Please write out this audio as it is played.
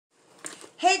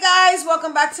Hey guys,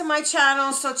 welcome back to my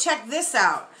channel. So check this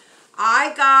out.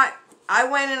 I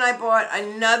went and I bought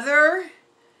another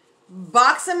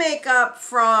box of makeup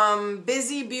from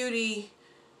BizyBeauty,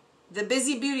 the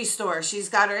BizyBeauty store. She's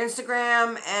got her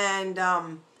Instagram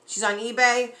and she's on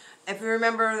eBay. If you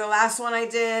remember the last one I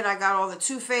did, I got all the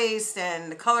Too Faced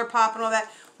and the Color Pop and all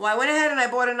that. Well, I went ahead and I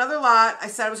bought another lot. I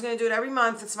said I was going to do it every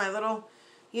month. It's my little,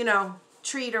 you know,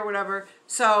 treat or whatever.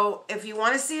 So if you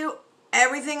want to see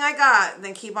everything I got,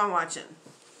 then keep on watching.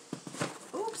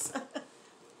 Oops.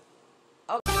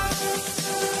 Okay.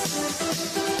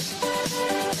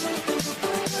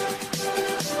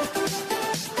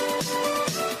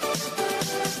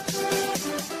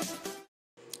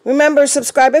 Remember,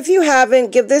 subscribe if you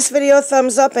haven't, give this video a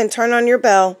thumbs up, and turn on your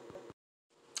bell.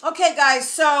 Okay guys,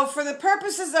 so for the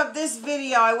purposes of this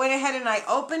video, I went ahead and I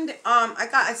opened,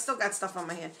 I still got stuff on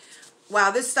my hand.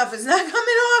 Wow, this stuff is not coming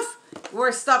off.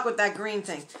 We're stuck with that green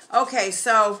thing. Okay,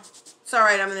 so it's all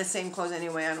right. I'm in the same clothes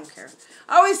anyway. I don't care.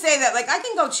 I always say that, like, I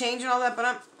can go change and all that,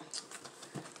 but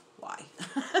why?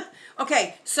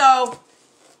 Okay, so,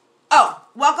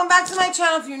 welcome back to my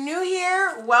channel. If you're new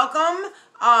here, welcome.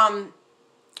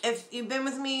 If you've been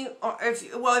with me, or if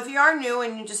you are new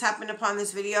and you just happened upon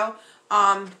this video,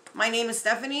 my name is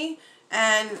Stephanie.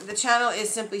 And the channel is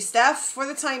simply Steph for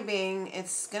the time being.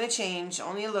 It's going to change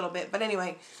only a little bit. But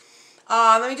anyway,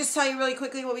 let me just tell you really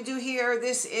quickly what we do here.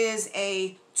 This is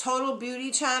a total beauty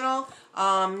channel.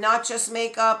 Not just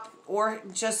makeup or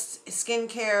just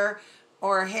skincare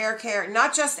or hair care.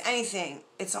 Not just anything.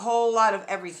 It's a whole lot of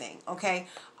everything. Okay?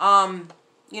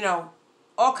 You know,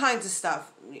 all kinds of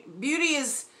stuff. Beauty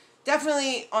is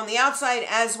definitely on the outside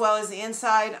as well as the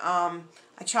inside.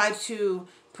 I try to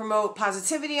promote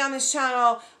positivity on this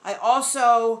channel. I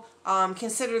also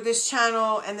consider this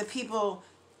channel and the people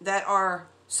that are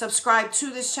subscribed to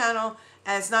this channel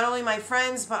as not only my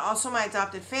friends but also my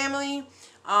adopted family.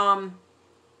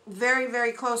 Very,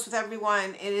 very close with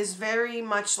everyone. It is very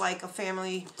much like a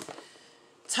family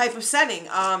type of setting.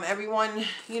 Everyone,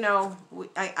 you know,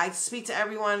 I speak to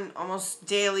everyone almost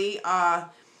daily.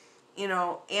 You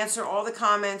know, answer all the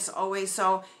comments always.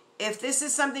 So if this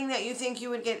is something that you think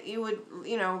you would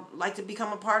like to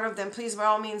become a part of, then please, by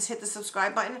all means, hit the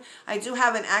subscribe button. I do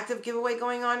have an active giveaway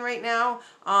going on right now.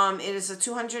 It is a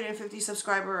 250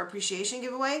 subscriber appreciation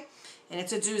giveaway, and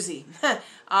it's a doozy.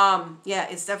 Yeah,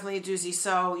 it's definitely a doozy,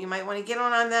 so you might want to get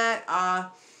on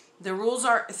that. The rules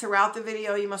are throughout the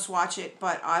video. You must watch it,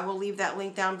 but I will leave that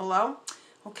link down below.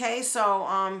 Okay, so,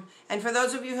 and for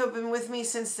those of you who have been with me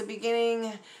since the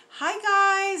beginning, hi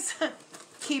guys!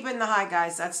 Keeping the high,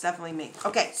 guys. That's definitely me.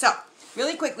 Okay, so,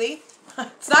 really quickly.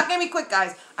 It's not going to be quick,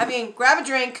 guys. I mean, grab a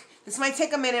drink. This might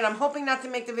take a minute. I'm hoping not to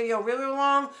make the video really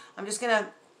long. I'm just going to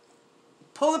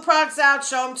pull the products out,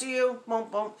 show them to you, boom,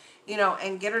 boom, you know,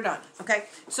 and get her done. Okay,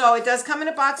 so it does come in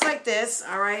a box like this,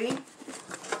 alrighty?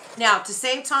 Now, to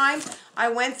save time, I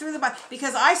went through the box,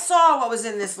 because I saw what was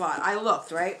in this lot. I looked,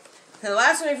 right? The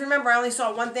last one, if you remember, I only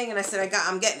saw one thing, and I said,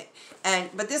 I'm getting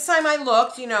it. But this time I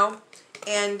looked, you know,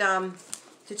 and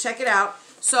to check it out.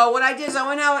 So what I did is I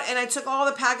went out and I took all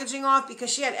the packaging off because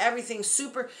she had everything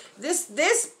super.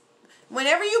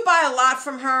 Whenever you buy a lot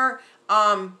from her,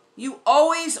 you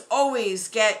always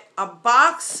get a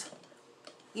box,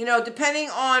 you know, depending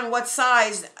on what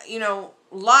size, you know,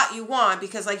 lot you want,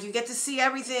 because like you get to see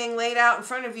everything laid out in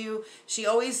front of you. She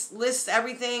always lists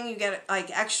everything. You get like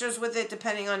extras with it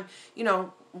depending on, you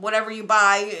know, whatever you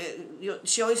buy.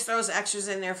 She always throws extras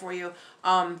in there for you.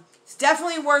 It's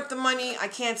definitely worth the money. I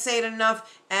can't say it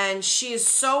enough. And she is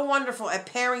so wonderful at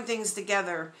pairing things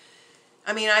together.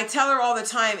 I mean, I tell her all the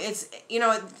time, it's, you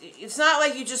know, it's not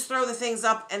like you just throw the things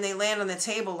up and they land on the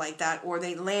table like that, or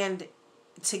they land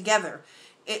together.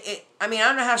 I mean, I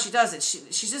don't know how she does it.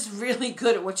 She's just really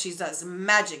good at what she does.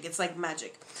 Magic. It's like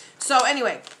magic. So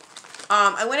anyway,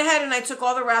 I went ahead and I took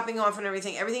all the wrapping off and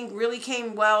everything. Everything really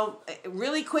came well,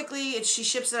 really quickly. She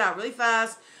ships it out really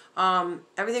fast.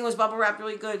 Everything was bubble wrapped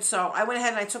really good. So I went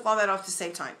ahead and I took all that off to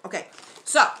save time. Okay.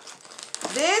 So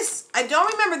this, I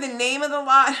don't remember the name of the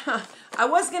lot.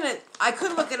 I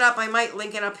could look it up. I might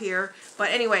link it up here. But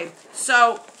anyway,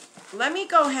 so let me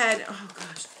go ahead. Oh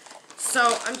gosh.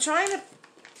 So I'm trying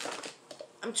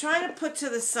to put to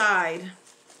the side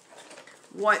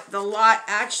what the lot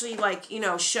actually, like, you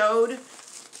know, showed.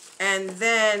 And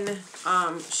then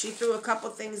she threw a couple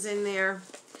things in there.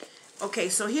 Okay,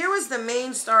 so here was the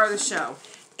main star of the show.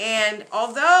 And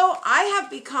although I have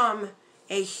become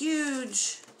a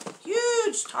huge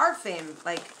Tarte fan,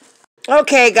 like...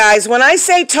 Okay, guys, when I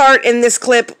say Tarte in this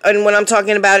clip, and when I'm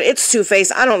talking about it, it's Too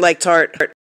Faced. I don't like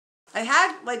Tarte. I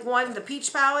had, like, the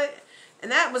peach palette,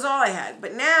 And that was all I had.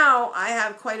 But now I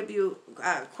have quite a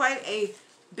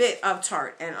bit of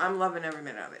Tarte, and I'm loving every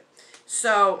minute of it.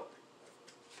 So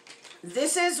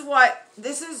this was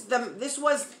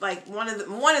like one of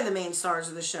the main stars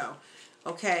of the show.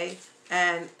 Okay?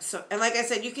 And like I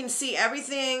said, you can see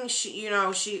everything.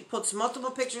 She puts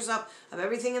multiple pictures up of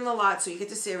everything in the lot, so you get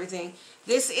to see everything.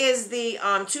 This is the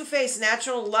Too Faced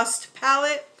Natural Lust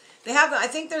palette. They have, I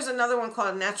think there's another one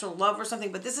called Natural Love or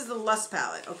something, but this is the Lust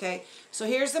palette, okay? So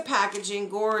here's the packaging,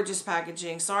 gorgeous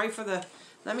packaging. Sorry for the,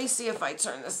 let me see if I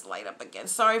turn this light up again.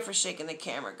 Sorry for shaking the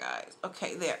camera, guys.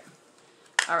 Okay, there.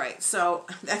 All right, so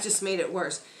that just made it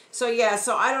worse. So yeah,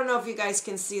 so I don't know if you guys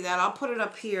can see that. I'll put it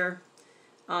up here.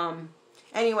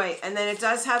 Anyway, and then it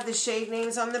does have the shade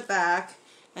names on the back,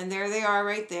 and there they are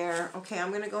right there. Okay, I'm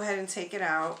going to go ahead and take it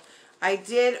out. I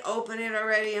did open it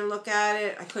already and look at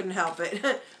it. I couldn't help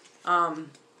it.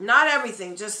 Not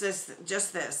everything, just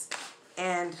this.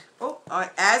 And,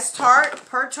 as Tarte,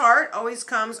 per Tarte, always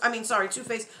comes, Too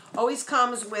Faced always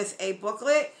comes with a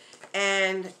booklet,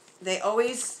 and they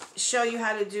always show you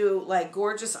how to do, like,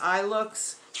 gorgeous eye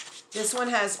looks. This one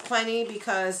has plenty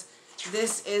because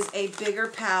this is a bigger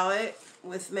palette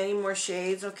with many more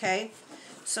shades, okay?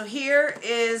 So here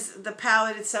is the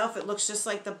palette itself. It looks just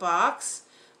like the box,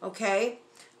 okay?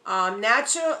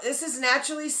 This is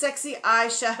Naturally Sexy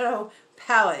Eyeshadow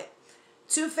Palette.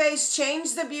 Too Faced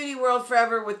changed the beauty world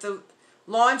forever with the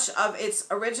launch of its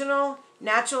original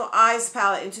Natural Eyes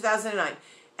palette in 2009.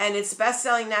 And its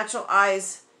best-selling Natural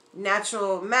Eyes,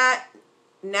 Natural Matte,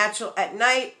 Natural at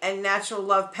Night, and Natural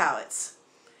Love palettes.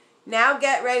 Now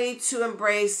get ready to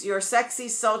embrace your sexy,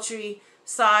 sultry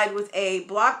side with a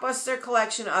blockbuster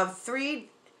collection of 30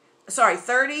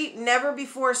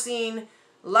 never-before-seen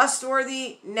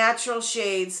lust-worthy natural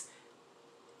shades.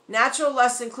 Natural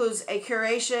Lust includes a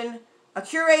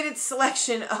curated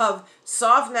selection of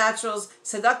soft naturals,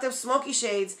 seductive smoky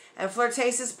shades, and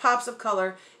flirtatious pops of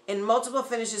color in multiple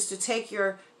finishes to take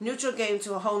your neutral game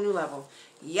to a whole new level.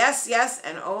 Yes, yes,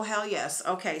 and oh hell yes.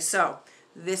 Okay, so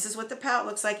this is what the palette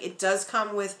looks like. It does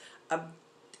come with a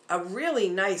really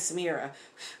nice mirror.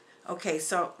 Okay,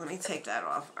 so let me take that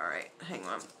off. All right, hang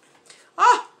on.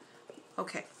 Oh,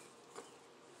 okay.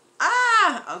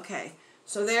 Okay.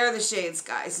 So there are the shades,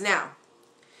 guys. Now,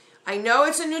 I know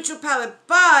it's a neutral palette,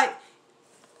 but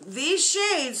these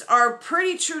shades are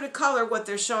pretty true to color what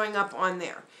they're showing up on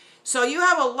there. So you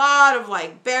have a lot of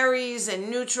like berries and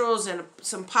neutrals and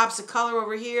some pops of color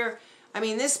over here. I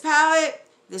mean, this palette,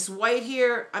 this white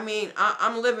here, I mean,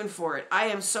 I'm living for it. I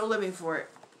am so living for it.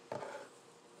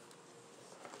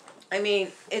 I mean,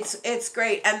 it's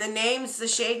great. And the names, the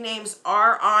shade names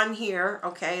are on here,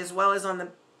 okay, as well as on the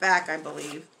back, I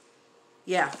believe.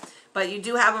 Yeah, but you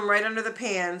do have them right under the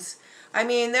pans. I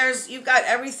mean, you've got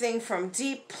everything from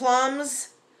deep plums,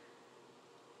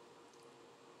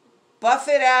 buff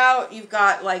it out. You've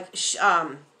got like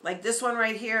this one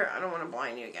right here. I don't want to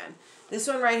blind you again. This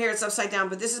one right here, it's upside down,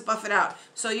 but this is buff it out.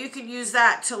 So you could use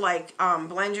that to like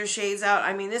blend your shades out.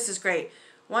 I mean, this is great.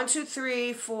 1, 2,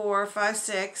 3, 4, 5,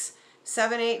 6,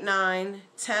 7, 8, 9,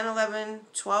 10, 11,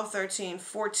 12, 13,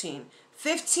 14,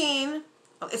 15.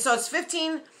 So it's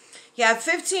 15. You have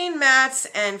 15 mattes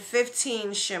and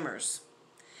 15 shimmers.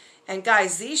 And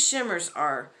guys, these shimmers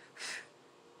are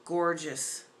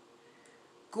gorgeous.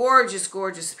 Gorgeous,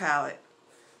 gorgeous palette.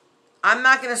 I'm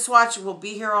not going to swatch it. We'll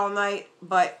be here all night,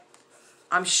 but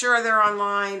I'm sure they're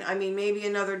online. I mean, maybe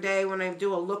another day when I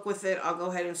do a look with it, I'll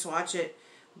go ahead and swatch it.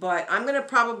 But I'm going to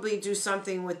probably do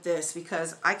something with this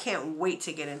because I can't wait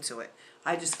to get into it.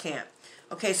 I just can't.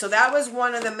 Okay, so that was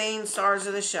one of the main stars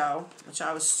of the show, which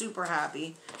I was super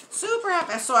happy. Super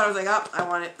happy. I saw it. I was like, oh, I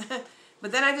want it.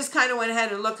 But then I just kind of went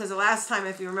ahead and looked because the last time,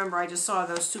 if you remember, I just saw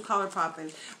those two ColourPop.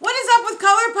 And what is up with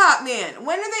ColourPop, man?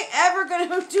 When are they ever going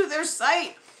to do their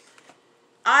site?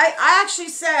 I actually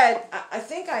said,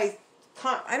 I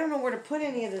don't know where to put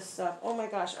any of this stuff. Oh my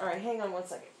gosh. All right, hang on one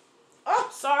second. Oh,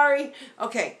 sorry.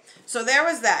 Okay, so there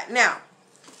was that. Now,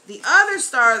 the other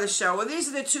star of the show, well, these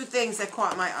are the two things that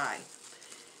caught my eye.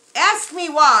 Ask me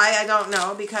why, I don't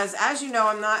know, because as you know,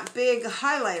 I'm not a big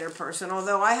highlighter person,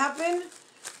 although I have been,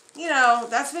 you know,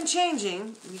 that's been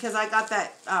changing because I got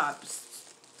that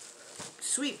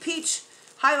Sweet Peach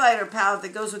highlighter palette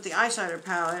that goes with the eyeshadow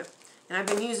palette, and I've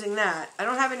been using that. I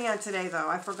don't have any on today, though.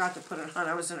 I forgot to put it on.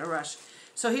 I was in a rush.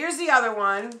 So here's the other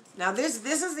one. Now, this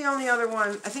is the only other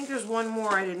one. I think there's one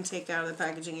more I didn't take out of the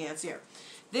packaging. Yeah, it's here.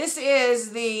 This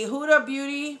is the Huda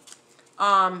Beauty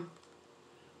 3D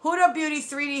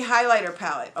highlighter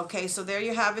palette. Okay, so there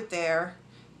you have it there.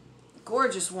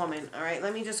 Gorgeous woman. All right,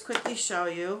 let me just quickly show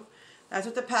you. That's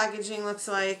what the packaging looks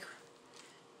like.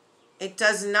 It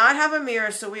does not have a mirror,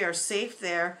 so we are safe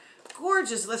there.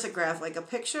 Gorgeous lithograph, like a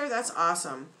picture. That's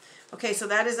awesome. Okay, so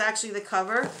that is actually the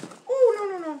cover. Oh, no,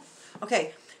 no, no.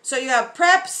 Okay, so you have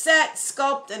prep, set,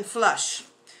 sculpt, and flush,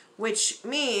 which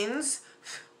means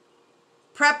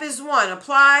prep is 1.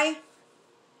 Apply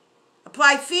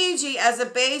Fiji as a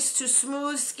base to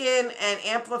smooth skin and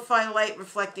amplify light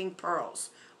reflecting pearls.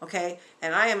 Okay,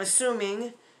 and I am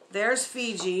assuming there's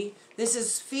Fiji. This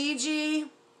is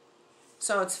Fiji.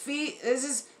 So it's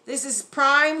this is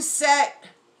prime, set,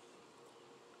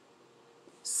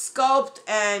 sculpt,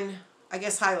 and I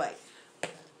guess highlight.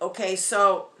 Okay,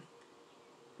 so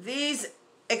these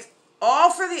all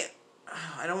for the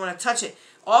I don't want to touch it.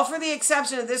 All for the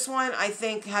exception of this one, I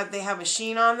think they have a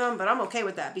sheen on them, but I'm okay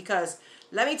with that because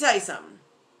let me tell you something.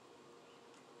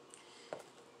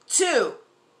 2,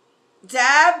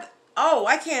 dab. Oh,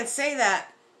 I can't say that.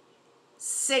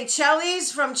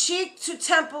 Seychelles from cheek to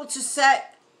temple to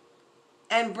set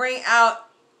and bring out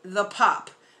the pop.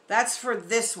 That's for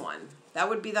this one. That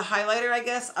would be the highlighter, I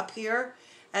guess, up here.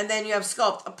 And then you have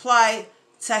sculpt. Apply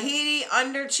Tahiti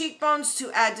under cheekbones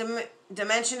to add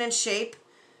dimension and shape.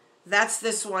 That's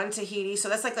this one, Tahiti. So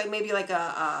that's like maybe like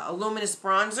a luminous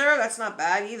bronzer. That's not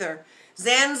bad either.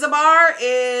 Zanzibar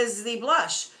is the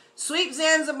blush. Sweep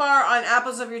Zanzibar on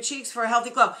apples of your cheeks for a healthy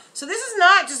glow. So this is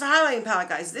not just a highlighting palette,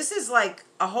 guys. This is like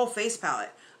a whole face palette.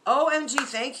 OMG,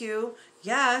 thank you.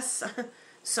 Yes.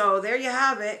 So there you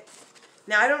have it.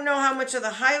 Now I don't know how much of the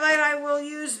highlight I will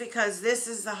use because this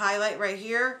is the highlight right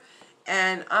here.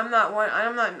 And I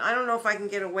don't know if I can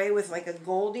get away with like a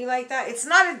goldie like that. It's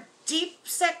not a deep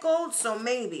set gold, so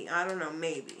maybe. I don't know,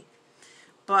 maybe.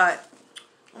 But,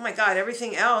 oh my God,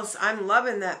 everything else, I'm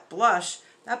loving that blush.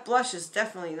 That blush is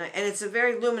definitely nice. And it's a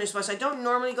very luminous blush. I don't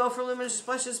normally go for luminous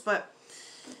blushes, but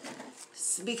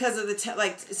because of the,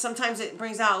 sometimes it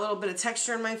brings out a little bit of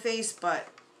texture in my face, but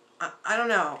I don't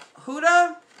know.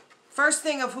 Huda, first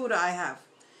thing of Huda I have.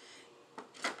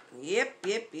 Yep.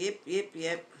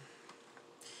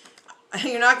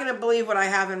 You're not going to believe what I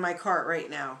have in my cart right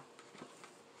now.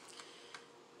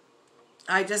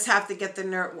 I just have to get the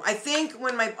nerve. I think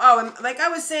when like I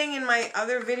was saying in my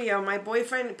other video, my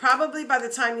boyfriend, probably by the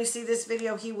time you see this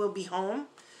video, he will be home.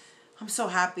 I'm so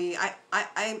happy. I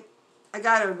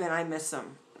gotta admit, I miss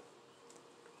him.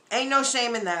 Ain't no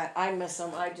shame in that. I miss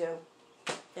him. I do.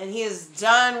 And he is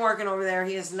done working over there.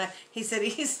 He said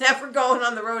he's never going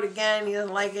on the road again. He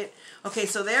doesn't like it. Okay,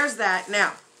 so there's that.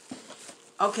 Now,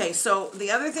 okay, so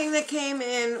the other thing that came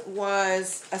in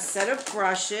was a set of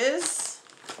brushes.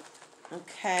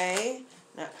 Okay.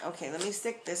 Now, okay, let me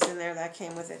stick this in there. That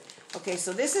came with it. Okay,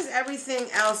 so this is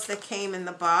everything else that came in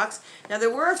the box. Now,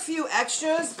 there were a few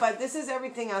extras, but this is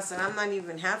everything else, and I'm not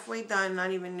even halfway done,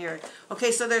 not even near it.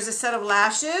 Okay, so there's a set of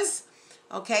lashes.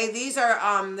 Okay, these are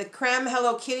the Creme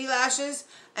Hello Kitty lashes,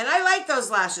 and I like those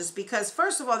lashes because,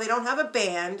 first of all, they don't have a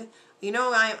band. You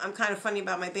know, I'm kind of funny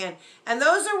about my band. And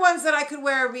those are ones that I could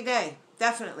wear every day,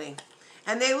 definitely.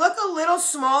 And they look a little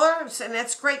smaller, and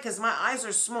that's great because my eyes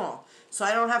are small. So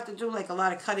I don't have to do like a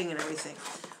lot of cutting and everything.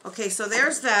 Okay, so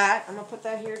there's that. I'm going to put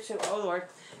that here too. Oh, Lord.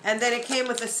 And then it came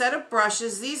with a set of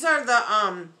brushes. These are the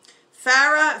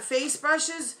Farrah face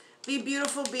brushes. Be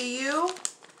Beautiful, Be You.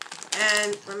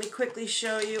 And let me quickly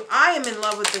show you. I am in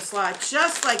love with this lot,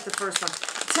 just like the first one.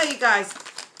 I tell you guys,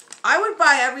 I would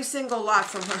buy every single lot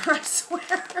from her, I swear.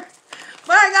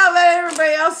 But I got to let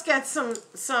everybody else get some.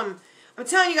 I'm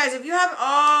telling you guys, if you have,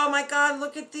 oh my God,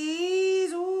 look at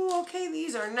these. Ooh, okay,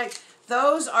 these are nice.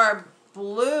 Those are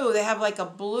blue. They have like a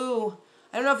blue.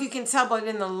 I don't know if you can tell, but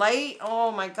in the light,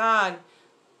 oh my God,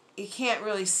 you can't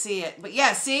really see it. But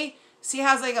yeah, see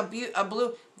how it's like a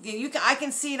blue. I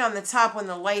can see it on the top when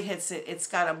the light hits it. It's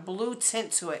got a blue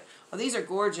tint to it. Oh, these are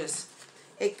gorgeous.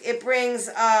 It brings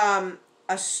a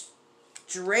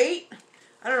straight.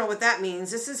 I don't know what that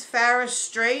means. This is Farrah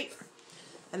Straight.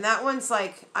 And that one's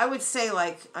like, I would say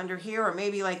like under here, or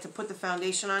maybe like to put the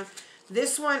foundation on.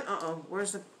 This one,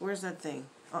 where's that thing?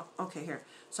 Oh, okay, here.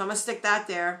 So I'm going to stick that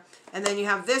there. And then you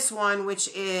have this one, which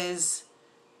is,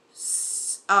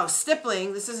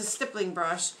 stippling. This is a stippling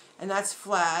brush, and that's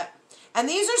flat. And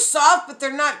these are soft, but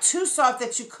they're not too soft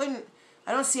that you couldn't,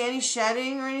 I don't see any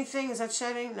shedding or anything. Is that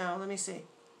shedding? No, let me see.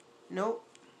 Nope.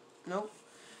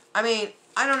 I mean,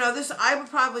 I don't know. This, I would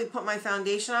probably put my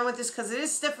foundation on with this because it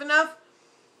is stiff enough.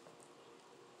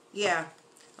 Yeah.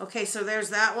 Okay, so there's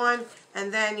that one.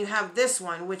 And then you have this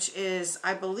one, which is,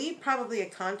 I believe, probably a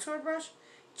contour brush.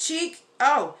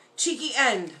 Cheeky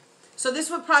End. So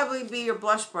this would probably be your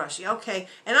blush brush. Okay.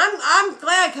 And I'm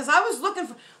glad because I was looking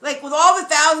for, like, with all the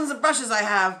thousands of brushes I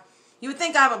have, you would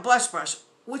think I have a blush brush,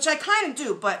 which I kind of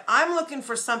do, but I'm looking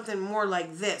for something more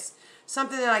like this.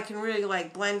 something that I can really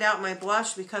like blend out my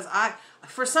blush, because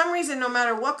for some reason, no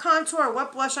matter what contour or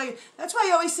what blush I use, that's why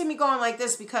you always see me going like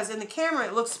this, because in the camera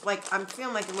it looks like I'm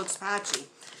feeling like it looks patchy.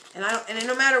 And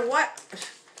no matter what,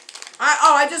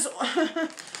 I just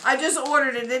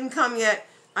ordered it. Didn't come yet.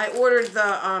 I ordered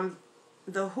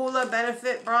the Hoola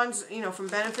Benefit bronze, you know, from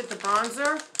Benefit, the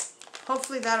bronzer.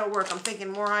 Hopefully that'll work. I'm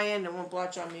thinking more high-end and won't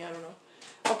blotch on me. I don't know.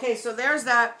 Okay, so there's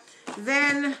that.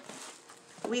 Then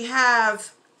we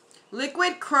have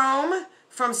Liquid Chrome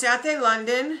from Ciate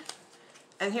London.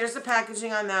 And here's the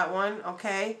packaging on that one,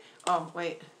 okay? Oh,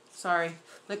 wait. Sorry.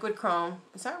 Liquid Chrome.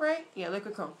 Is that right? Yeah,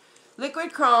 Liquid Chrome.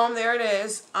 Liquid Chrome, there it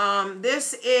is.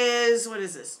 This is, what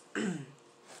is this?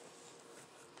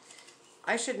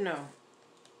 I should know.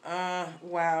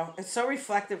 Wow. It's so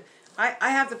reflective. I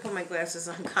have to put my glasses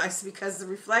on, guys, because the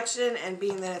reflection and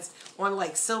being that it's on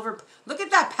like silver. Look at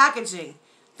that packaging.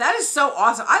 That is so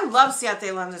awesome. I love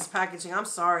Ciate London's packaging. I'm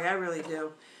sorry. I really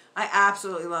do. I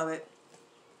absolutely love it.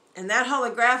 And that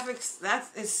holographics, that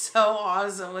is so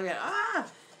awesome. Look at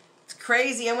it's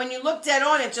crazy. And when you look dead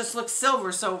on, it just looks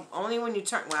silver. So only when you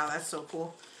turn, wow, that's so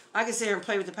cool. I can sit here and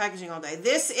play with the packaging all day.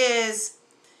 This is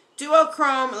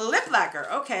Duochrome Lip Lacquer.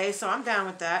 Okay, so I'm down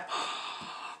with that.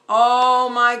 Oh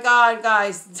my God,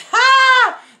 guys.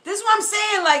 This is what I'm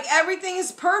saying. Like, everything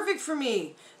is perfect for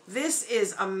me. This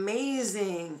is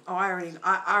amazing. Oh, I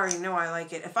already know I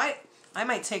like it. If I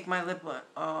might take my lip look.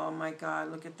 Oh my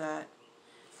God, look at that.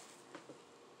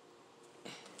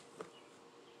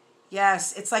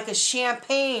 Yes, it's like a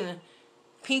champagne,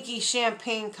 pinky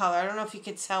champagne color. I don't know if you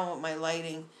can tell with my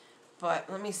lighting, but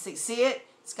let me see. See it?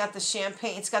 It's got the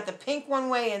champagne. It's got the pink one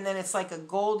way, and then it's like a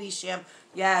goldy champagne.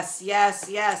 Yes, yes,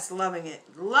 yes. Loving it.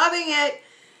 Loving it.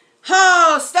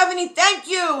 Oh, Stephanie, thank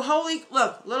you. Holy,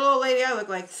 look, little old lady I look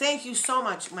like. Thank you so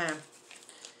much, man.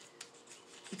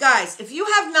 Guys, if you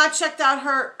have not checked out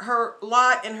her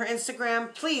lot and her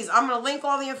Instagram, please, I'm going to link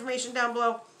all the information down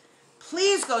below.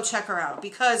 Please go check her out,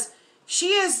 because she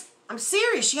is, I'm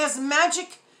serious, she has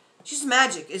magic. She's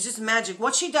magic. It's just magic.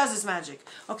 What she does is magic.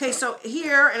 Okay, so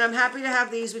here, and I'm happy to have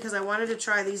these because I wanted to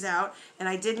try these out, and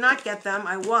I did not get them.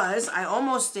 I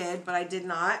almost did, but I did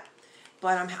not.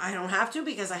 But I don't have to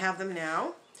because I have them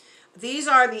now. These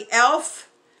are the e.l.f.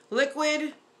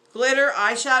 Liquid Glitter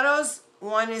Eyeshadows.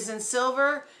 One is in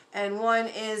silver, and one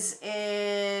is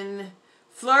in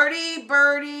Flirty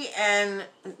Birdie, and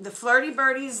the Flirty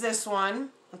Birdie is this one,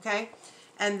 okay?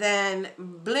 And then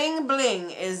Bling Bling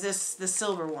is the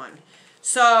silver one.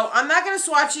 So I'm not going to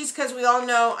swatch these because we all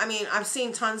know, I mean, I've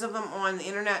seen tons of them on the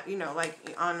internet, you know,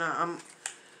 like on,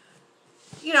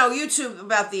 you know, YouTube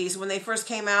about these. When they first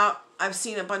came out, I've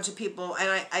seen a bunch of people,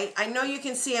 and I know you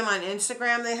can see them on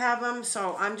Instagram, they have them.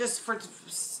 So I'm just, for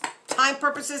time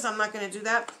purposes, I'm not going to do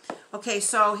that. Okay,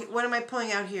 so what am I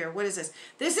pulling out here? What is this?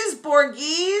 This is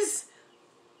Borghese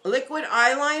Liquid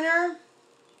Eyeliner.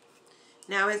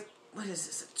 Now, what is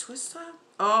this, a twist off?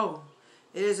 Oh,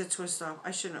 it is a twist off. I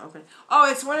shouldn't open it. Oh,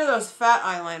 it's one of those fat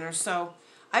eyeliners. So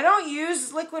I don't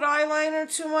use liquid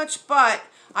eyeliner too much, but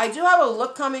I do have a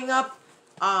look coming up.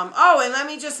 Oh, and let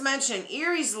me just mention,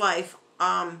 Eriez Life.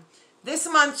 This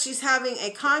month she's having a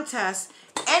contest.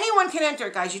 Anyone can enter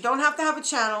it, guys. You don't have to have a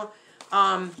channel.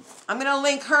 I'm going to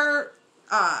link her,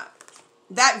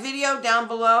 that video down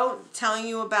below telling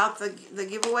you about the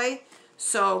giveaway.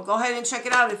 So go ahead and check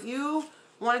it out. If you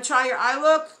want to try your eye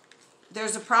look,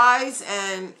 there's a prize,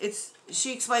 and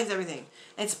she explains everything.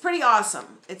 It's pretty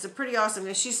awesome. It's a pretty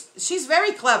awesome. She's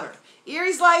very clever.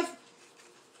 Eriez Life,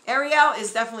 Ariel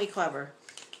is definitely clever.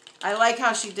 I like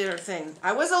how she did her thing.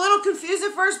 I was a little confused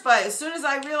at first, but as soon as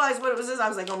I realized what it was, I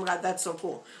was like, oh my God, that's so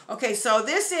cool. Okay, so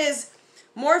this is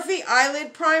Morphe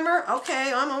Eyelid Primer.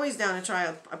 Okay, I'm always down to try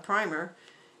a primer.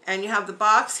 And you have the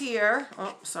box here.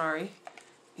 Oh, sorry.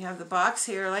 You have the box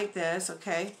here like this,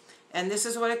 okay? And this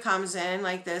is what it comes in,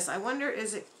 like this. I wonder,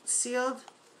 is it sealed?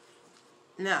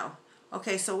 No.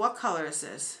 Okay, so what color is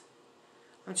this?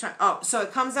 I'm trying. Oh, so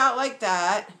it comes out like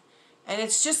that. And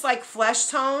it's just like flesh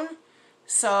tone.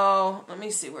 So, let me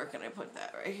see, where can I put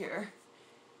that? Right here.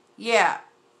 Yeah,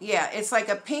 it's like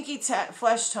a pinky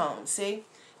flesh tone, see?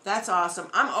 That's awesome.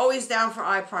 I'm always down for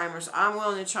eye primers. I'm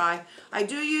willing to try. I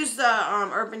do use the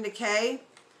Urban Decay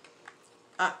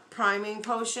priming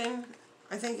potion,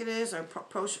 I think it is, or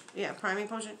potion, yeah, priming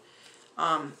potion.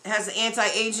 It has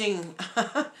anti-aging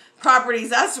properties.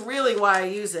 That's really why I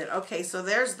use it. Okay, so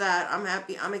there's that. I'm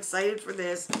happy. I'm excited for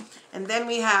this. And then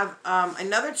we have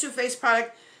another Too Faced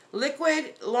product,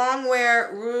 Liquid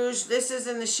Longwear Rouge. This is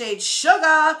in the shade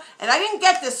Sugar, and I didn't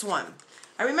get this one.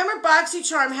 I remember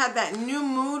BoxyCharm had that New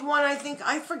Mood one, I think.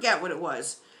 I forget what it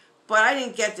was, but I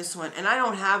didn't get this one, and I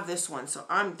don't have this one, so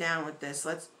I'm down with this.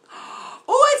 Let's...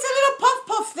 Oh, it's a little puff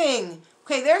puff thing.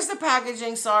 Okay, there's the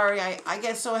packaging. Sorry, I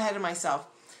get so ahead of myself.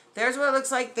 There's what it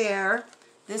looks like there.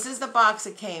 This is the box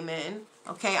it came in.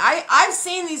 Okay, I've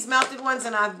seen these melted ones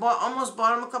and I've almost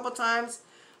bought them a couple times.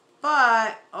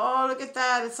 But, oh, look at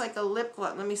that. It's like a lip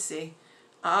gloss. Let me see.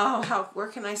 Oh, where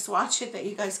can I swatch it that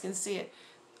you guys can see it?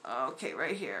 Okay,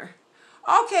 right here.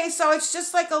 Okay, so it's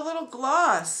just like a little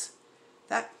gloss.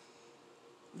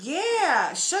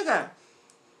 Yeah, sugar.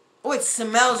 Oh, it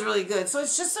smells really good. So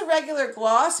it's just a regular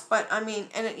gloss, but I mean,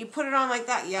 and you put it on like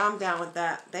that. Yeah, I'm down with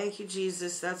that. Thank you,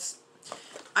 Jesus.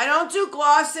 I don't do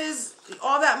glosses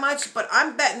all that much, but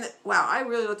I'm betting that, wow, I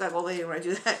really look like old lady when I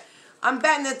do that. I'm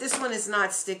betting that this one is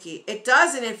not sticky. It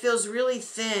does, and it feels really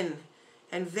thin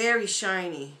and very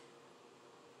shiny.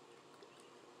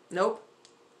 Nope.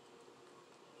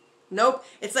 Nope.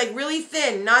 It's like really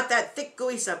thin, not that thick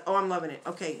gooey stuff. Oh, I'm loving it.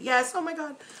 Okay. Yes. Oh my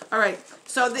God. All right.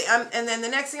 So and then the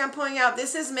next thing I'm pulling out,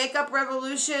 this is Makeup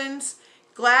Revolution's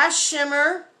Glass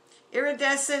Shimmer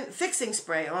Iridescent Fixing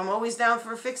Spray. Oh, I'm always down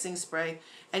for a fixing spray.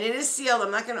 And it is sealed.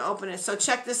 I'm not going to open it. So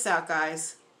check this out,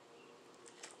 guys.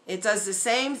 It does the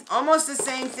same, almost the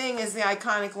same thing as the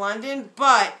Iconic London,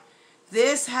 but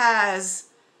this has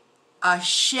a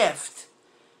shift.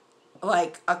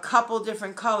 Like a couple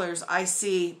different colors. I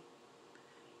see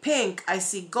pink, I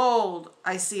see gold,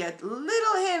 I see a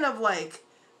little hint of like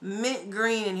mint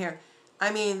green in here.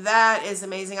 I mean, that is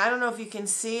amazing. I don't know if you can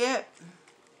see it.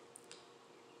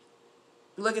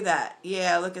 Look at that.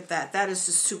 Yeah, look at that. That is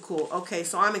just too cool. Okay,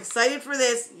 so I'm excited for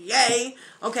this. Yay.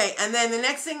 Okay, and then the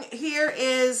next thing here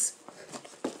is,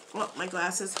 oh, my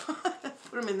glasses.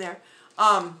 Put them in there.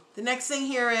 The next thing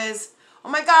here is, oh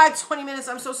my God, 20 minutes.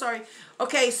 I'm so sorry.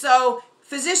 Okay, so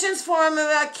Physicians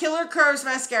Formula Killer Curves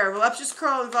Mascara. Voluptuous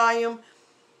Curl and Volume.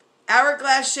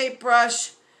 Hourglass Shape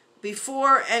Brush.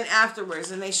 Before and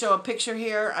afterwards. And they show a picture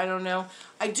here. I don't know.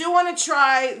 I do want to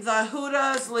try the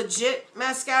Huda's Legit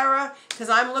Mascara. Because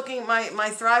I'm looking, my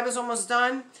Thrive is almost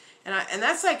done. And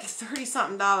that's like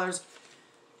 $30-something.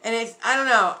 And it's, I don't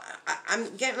know.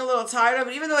 I'm getting a little tired of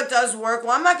it. Even though it does work.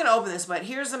 Well, I'm not going to open this. But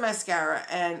here's the mascara.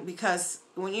 And because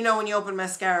when you open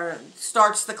mascara, it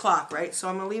starts the clock, right? So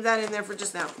I'm going to leave that in there for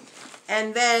just now.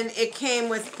 And then it came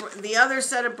with the other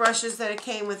set of brushes that it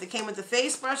came with. It came with the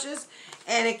face brushes.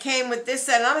 And it came with this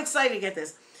set. And I'm excited to get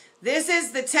this. This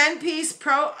is the 10-piece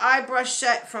Pro Eye Brush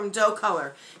Set from Doe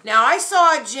Color. Now, I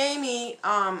saw Jamie,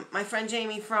 my friend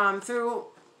Jamie from Through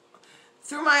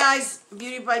My Eyes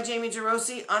Beauty by Jamie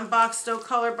Gerosi, unboxed Doe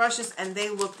Color brushes, and they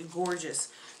looked gorgeous.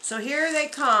 So here they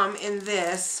come in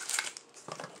this.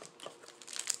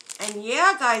 And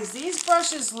yeah, guys, these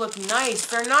brushes look nice.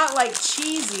 They're not like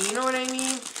cheesy, you know what I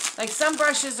mean? Like some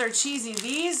brushes are cheesy.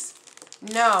 These,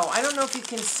 no. I don't know if you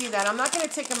can see that. I'm not going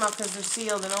to take them out because they're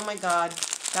sealed, and oh my God,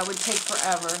 that would take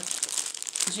forever.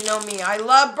 Because you know me, I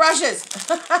love brushes.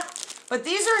 But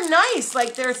these are nice.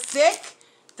 Like, they're thick,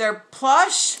 they're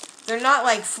plush, they're not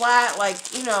like flat, like,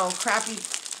 crappy.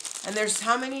 And there's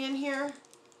how many in here?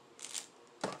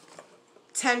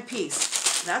 10 piece.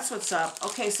 That's what's up.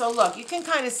 Okay, so look, you can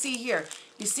kind of see here.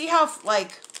 You see how,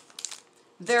 like,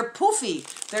 they're poofy.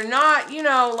 They're not,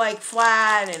 like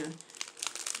flat and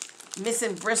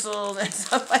missing bristles and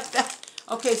stuff like that.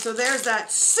 Okay, so there's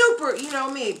that super, you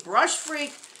know me, brush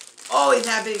freak. Always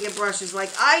happy to get brushes. Like,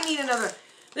 I need another.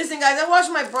 Listen, guys, I washed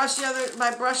my brush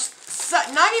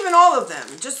not even all of them,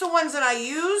 just the ones that I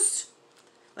used.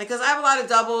 Like, because I have a lot of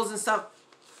doubles and stuff.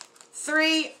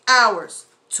 3 hours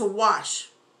to wash.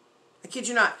 I kid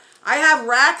you not. I have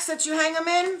racks that you hang them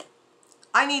in.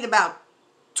 I need about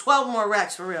 12 more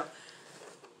racks for real.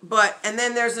 And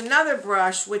then there's another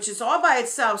brush, which is all by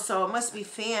itself, so it must be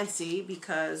fancy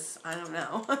because, I don't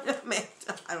know. I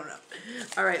don't know.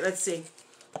 All right, let's see.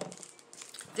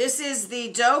 This is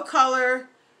the Doe Color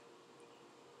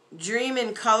Dream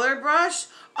in Color brush.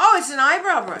 Oh, it's an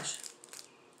eyebrow brush.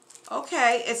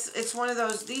 Okay, it's one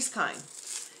of these kind.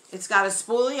 It's got a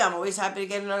spoolie. I'm always happy to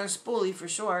get another spoolie for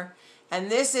sure. And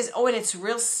this is, and it's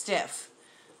real stiff.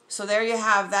 So there you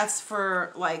have, that's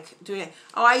for like doing it.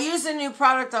 Oh, I used a new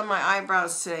product on my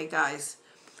eyebrows today, guys.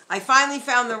 I finally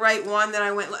found the right one that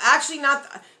I went, actually not,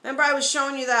 remember I was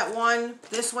showing you that one,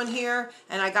 this one here,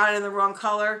 and I got it in the wrong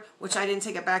color, which I didn't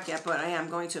take it back yet, but I am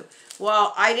going to.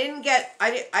 Well,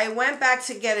 I went back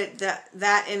to get it,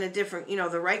 that in a different,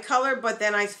 the right color, but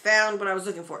then I found what I was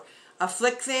looking for. A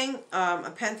flick thing,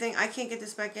 a pen thing. I can't get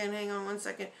this back in, hang on one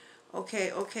second.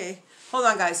 Okay. Hold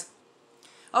on, guys.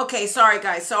 Okay, sorry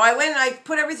guys. So I went and I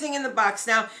put everything in the box.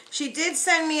 Now, she did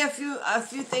send me a few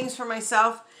things for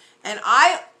myself, and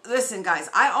I listen, guys,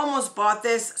 I almost bought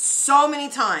this so many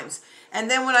times. And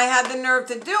then when I had the nerve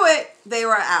to do it, they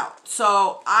were out.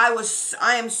 So I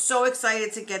am so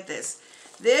excited to get this.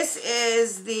 This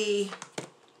is the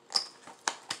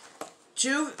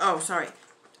Juvia's,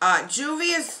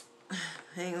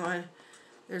 hang on.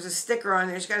 There's a sticker on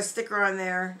there. She's got a sticker on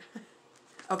there.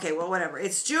 Okay, well, whatever.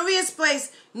 It's Juvia's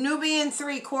Place Nubian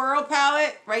 3 Coral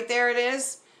Palette. Right there it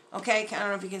is. Okay, I don't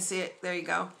know if you can see it. There you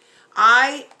go.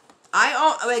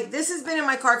 Like, this has been in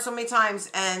my cart so many times,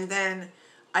 and then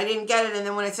I didn't get it, and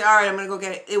then when I said, all right, I'm going to go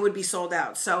get it, it would be sold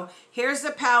out. So here's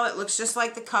the palette. Looks just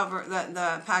like the cover,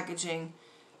 the packaging.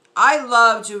 I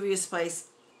love Juvia's Place.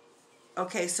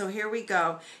 Okay, so here we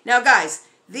go. Now, guys,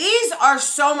 these are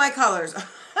so my colors.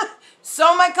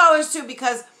 So my colors, too,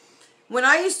 because when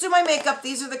I used to do my makeup,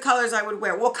 these are the colors I would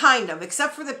wear. Well, kind of,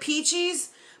 except for the peachies,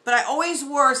 but I always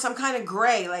wore some kind of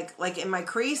gray, like in my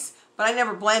crease, but I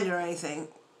never blended or anything. It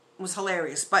was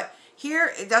hilarious. But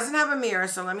here, it doesn't have a mirror,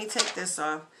 so let me take this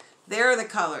off. There are the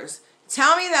colors.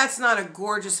 Tell me that's not a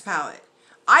gorgeous palette.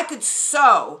 I could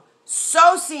so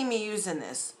see me using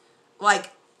this,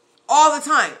 like, all the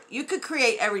time. You could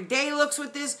create everyday looks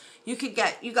with this. You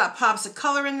got pops of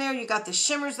color in there. You got the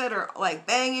shimmers that are, like,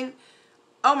 banging.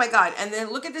 Oh, my God. And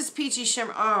then look at this peachy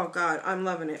shimmer. Oh, God, I'm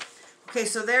loving it. Okay,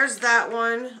 so there's that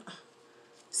one.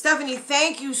 Stephanie,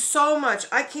 thank you so much.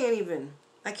 I can't even.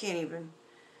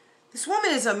 This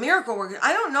woman is a miracle worker.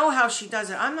 I don't know how she does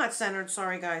it. I'm not centered.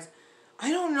 Sorry, guys.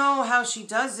 I don't know how she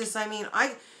does this. I mean,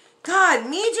 God,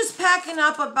 me just packing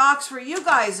up a box for you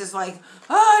guys is like,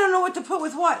 oh, I don't know what to put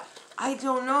with what. I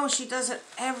don't know. She does it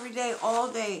every day,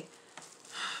 all day.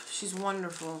 She's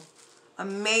wonderful.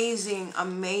 Amazing,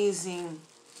 amazing.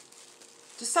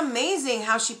 Just amazing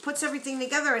how she puts everything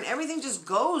together and everything just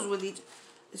goes with each.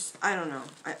 I don't know.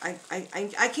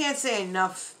 I can't say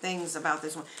enough things about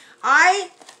this one.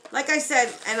 Like I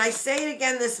said, and I say it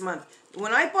again this month,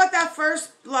 when I bought that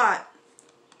first lot,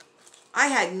 I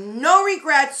had no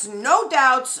regrets, no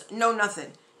doubts, no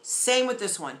nothing. Same with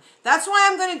this one. That's why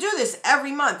I'm going to do this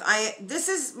every month. This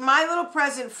is my little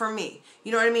present for me.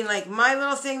 You know what I mean? Like my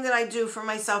little thing that I do for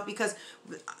myself because,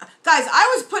 guys,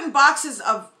 I was putting boxes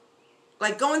of,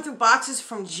 like going through boxes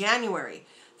from January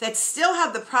that still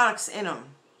have the products in them.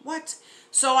 What?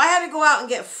 So I had to go out and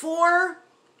get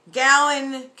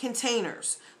 4-gallon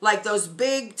containers. Like those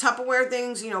big Tupperware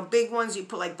things, you know, big ones you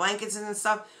put like blankets in and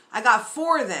stuff. I got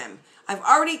 4 of them. I've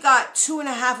already got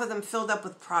 2.5 of them filled up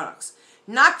with products.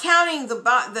 Not counting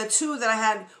the 2 that I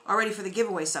had already for the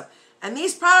giveaway stuff. And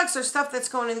these products are stuff that's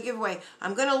going in the giveaway.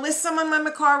 I'm going to list some on my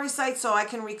Mercari site so I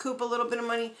can recoup a little bit of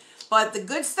money. But the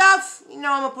good stuff, you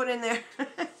know, I'm going to put in there.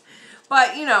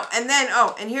 But, you know, and then,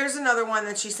 oh, and here's another one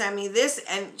that she sent me. This,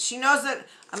 and she knows that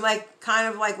I'm like, kind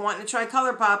of like wanting to try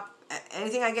ColourPop.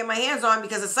 Anything I get my hands on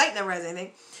because the site never has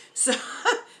anything. So,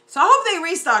 so I hope they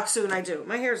restock soon. I do.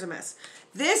 My hair's a mess.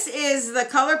 This is the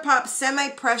ColourPop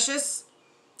Semi-Precious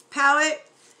palette.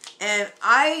 And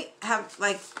I have,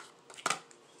 like,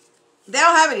 they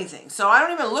don't have anything. So I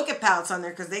don't even look at palettes on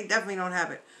there because they definitely don't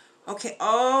have it. Okay.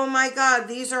 Oh, my God.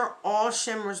 These are all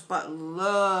shimmers, but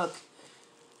look.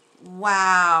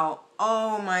 Wow.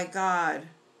 Oh, my God.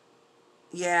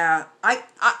 Yeah.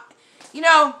 You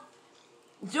know,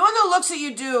 doing the looks that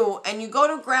you do, and you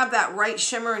go to grab that right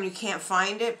shimmer and you can't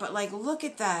find it, but like, look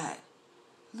at that.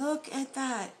 Look at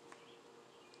that.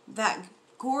 That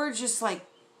gorgeous, like,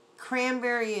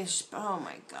 cranberry-ish, oh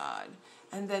my God.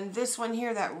 And then this one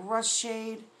here, that rust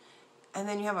shade. And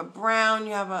then you have a brown,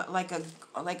 you have like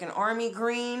an army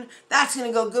green. That's going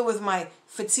to go good with my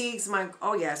fatigues.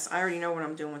 Oh yes, I already know what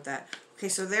I'm doing with that. Okay,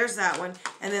 so there's that one.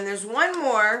 And then there's one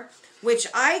more, which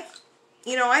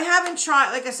you know, I haven't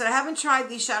tried, like I said, I haven't tried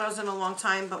these shadows in a long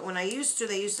time, but when I used to,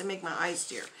 they used to make my eyes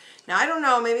tear. Now, I don't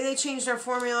know, maybe they changed their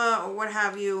formula or what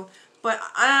have you, but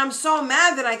I'm so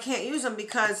mad that I can't use them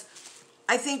because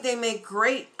I think they make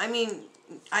great, I mean,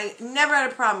 I never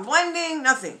had a problem blending,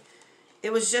 nothing.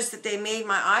 It was just that they made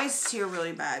my eyes tear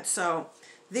really bad. So,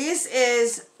 this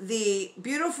is the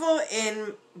Beautiful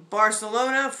in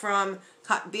Barcelona from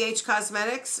BH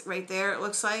Cosmetics, right there it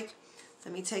looks like.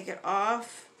 Let me take it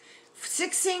off.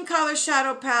 16 color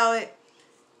shadow palette,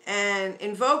 and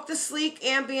invoke the sleek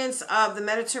ambience of the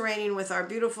Mediterranean with our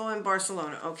Beautiful in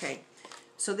Barcelona. Okay,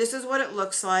 so this is what it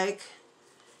looks like.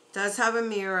 It does have a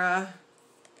mirror.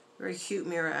 Very cute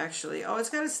mirror, actually. Oh,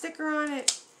 it's got a sticker on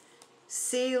it.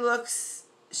 See, looks,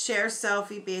 share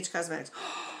selfie, BH Cosmetics.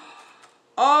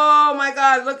 Oh my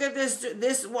God, look at this. What is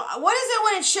it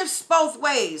when it shifts both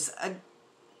ways? A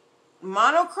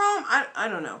monochrome? I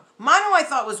don't know. Mono I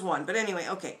thought was one, but anyway,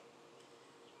 okay.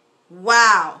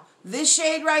 Wow. This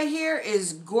shade right here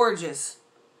is gorgeous.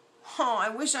 Oh, I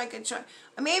wish I could try.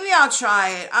 Maybe I'll try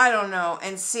it. I don't know.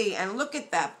 And see. And look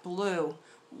at that blue.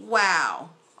 Wow.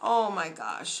 Oh my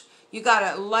gosh. You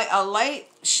got a light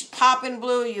popping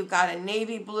blue. You've got a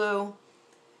navy blue.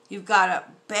 You've got a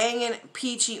banging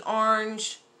peachy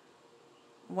orange.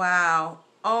 Wow.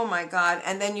 Oh my God.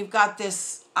 And then you've got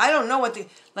this, I don't know what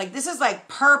like this is like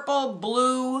purple,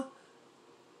 blue,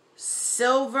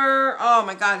 silver. Oh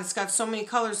my God. It's got so many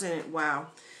colors in it. Wow.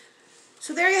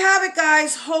 So there you have it,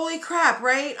 guys. Holy crap,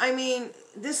 right? I mean,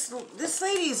 this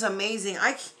lady is amazing.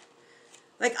 I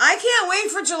can't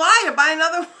wait for July to buy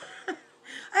another one.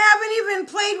 I haven't even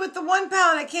played with the 1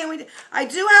 pound. I can't wait. I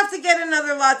do have to get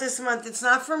another lot this month. It's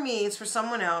not for me. It's for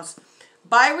someone else.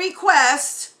 By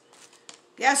request.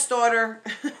 Yes, daughter.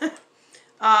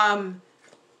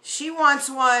 She wants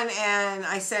one, and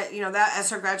I said, you know, that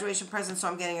as her graduation present, so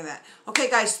I'm getting her that. Okay,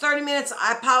 guys, 30 minutes.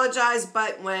 I apologize,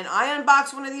 but when I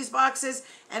unbox one of these boxes,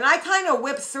 and I kind of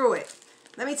whipped through it,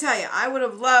 let me tell you, I would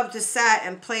have loved to sat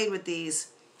and played with these,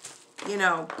 you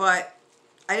know, but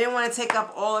I didn't want to take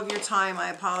up all of your time. I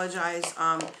apologize.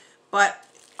 But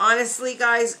honestly,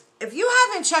 guys, if you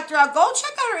haven't checked her out, go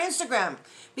check out her Instagram,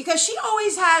 because she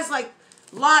always has, like,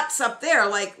 lots up there.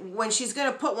 Like, when she's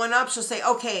going to put one up, she'll say,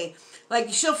 okay, like,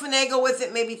 she'll finagle with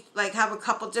it, maybe, like, have a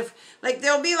couple different, like,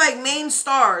 there'll be, like, main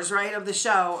stars, right, of the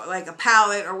show, like a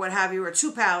palette or what have you, or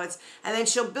 2 palettes, and then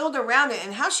she'll build around it,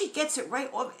 and how she gets it right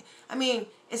over, I mean,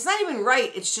 it's not even right,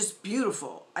 it's just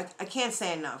beautiful. I can't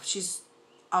say enough. She's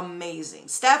amazing.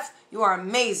 Steph, you are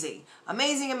amazing.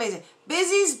 Amazing, amazing.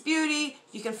 BizyBeauty,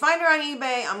 you can find her on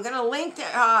eBay. I'm going to link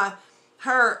to,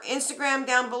 her Instagram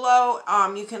down below.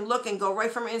 You can look and go right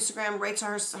from her Instagram right to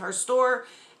her store,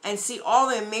 and see all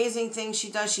the amazing things she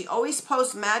does. She always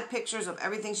posts mad pictures of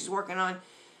everything she's working on.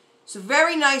 She's a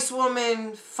very nice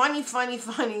woman. Funny, funny,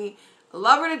 funny.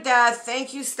 Love her to death.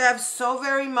 Thank you, Steph, so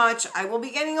very much. I will be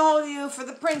getting a hold of you for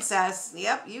the princess.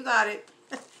 Yep, you got it.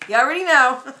 You already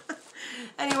know.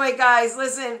 Anyway, guys,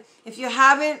 listen. If you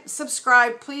haven't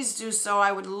subscribed, please do so.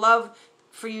 I would love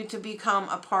for you to become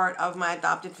a part of my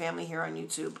adopted family here on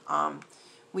YouTube.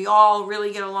 We all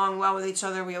really get along well with each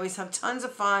other. We always have tons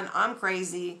of fun. I'm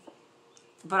crazy,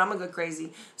 but I'm a good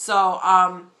crazy. So,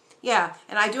 yeah,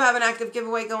 and I do have an active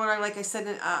giveaway going on, like I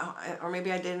said, or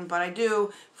maybe I didn't, but I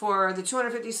do, for the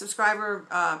 250 subscriber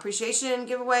appreciation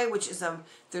giveaway, which is,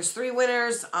 there's 3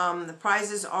 winners. The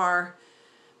prizes are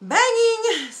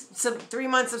banging. 3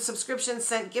 months of subscription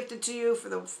gifted to you for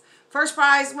the first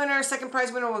prize winner. Second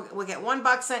prize winner will get 1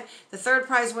 box sent. The third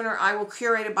prize winner, I will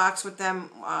curate a box with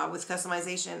them with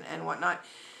customization and whatnot.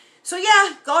 So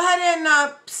yeah, go ahead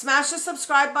and smash the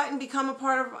subscribe button. Become a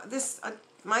part of this,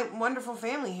 my wonderful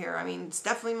family here. I mean, it's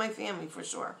definitely my family for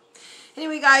sure.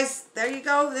 Anyway, guys, there you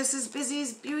go. This is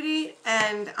BizyBeauty,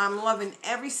 and I'm loving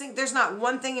every single. There's not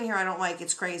one thing in here I don't like.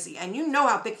 It's crazy, and you know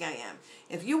how picky I am.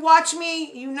 If you watch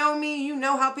me, you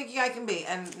know how picky I can be,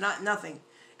 and nothing.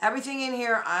 Everything in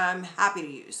here, I'm happy to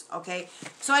use, okay?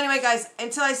 So anyway, guys,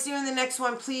 until I see you in the next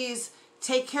one, please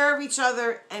take care of each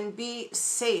other and be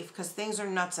safe, because things are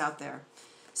nuts out there.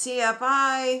 See ya.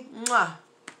 Bye. Mwah.